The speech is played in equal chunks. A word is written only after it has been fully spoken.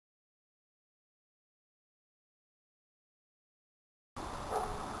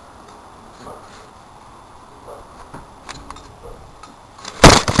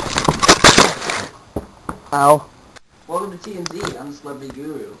Ow. Welcome to TMZ. I'm the Celebrity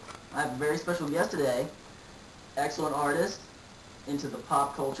Guru. I have a very special guest today. Excellent artist, into the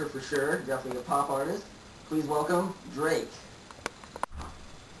pop culture for sure. Definitely a pop artist. Please welcome Drake.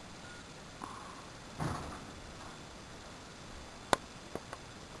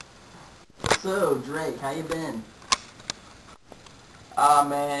 So, Drake, how you been?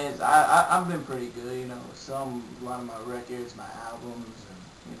 Man, I've been pretty good, you know. A lot of my records, my albums,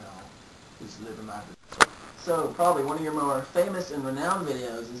 and, you know, just living my... So, probably one of your more famous and renowned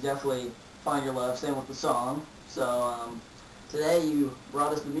videos is definitely Find Your Love, same with the song. So, today you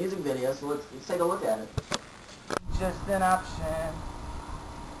brought us the music video, so let's take a look at it. Just an option,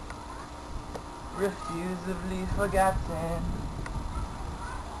 refusably forgotten.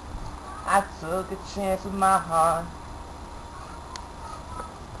 I took a chance with my heart,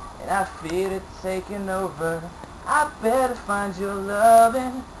 and I feared it taking over. I better find your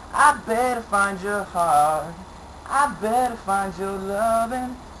loving, I better find your heart. I better find your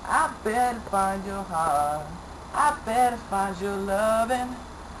loving, I better find your heart. I better find your loving,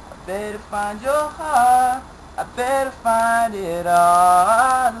 I better find your heart. I better find it all.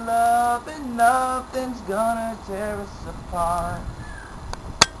 Our love and nothing's gonna tear us apart.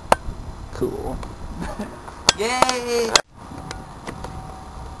 Cool. Yay!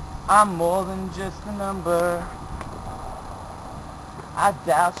 I'm more than just a number. I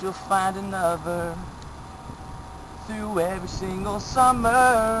doubt you'll find another. Through every single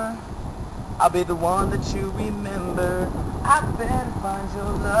summer, I'll be the one that you remember. I better find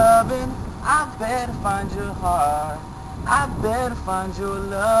your loving, I better find your heart. I better find your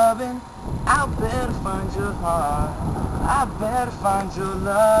loving, I better find your heart. I better find your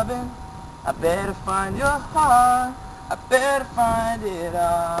loving, I better find your heart. I better find it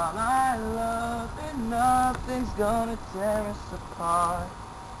all. I love and nothing's gonna tear us apart.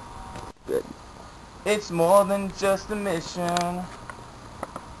 Good. It's more than just a mission.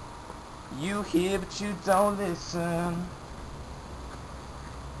 You hear but you don't listen.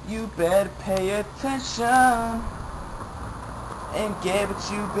 You better pay attention and get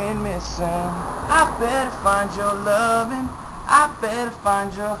what you've been missing. I better find your loving, I better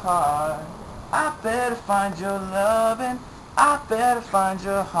find your heart. I better find your loving, I better find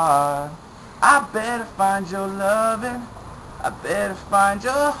your heart. I better find your loving, I better find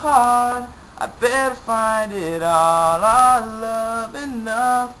your heart. I better find it all. Our love and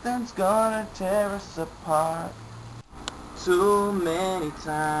nothing's gonna tear us apart. Too many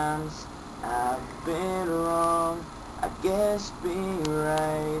times I've been wrong. I guess being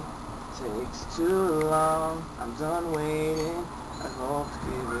right takes too long. I'm done waiting, I hope to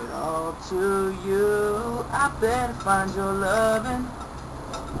give it all to you. I better find your loving,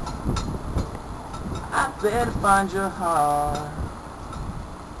 I better find your heart.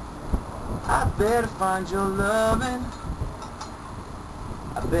 I better find your loving,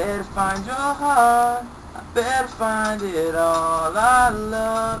 I better find your heart. I better find it all. Our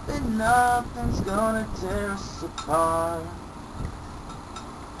love and nothing's gonna tear us apart.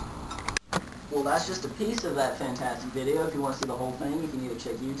 Well, that's just a piece of that fantastic video. If you want to see the whole thing, you can either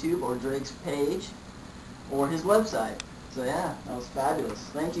check YouTube or Drake's page or his website. So yeah, that was fabulous.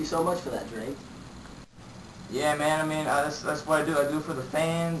 Thank you so much for that, Drake. Yeah, man. I mean, that's what I do. I do it for the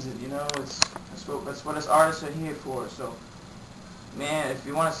fans, and you know, that's what us artists are here for. So, man, if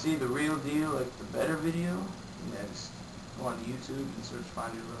you want to see the real deal, like the better video, yeah, just go on YouTube and search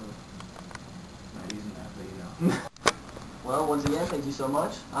 "Find Your Love." Not using that, but you know. Well, once again, thank you so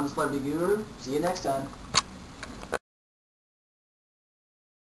much. I'm the Celebrity Guru. See you next time.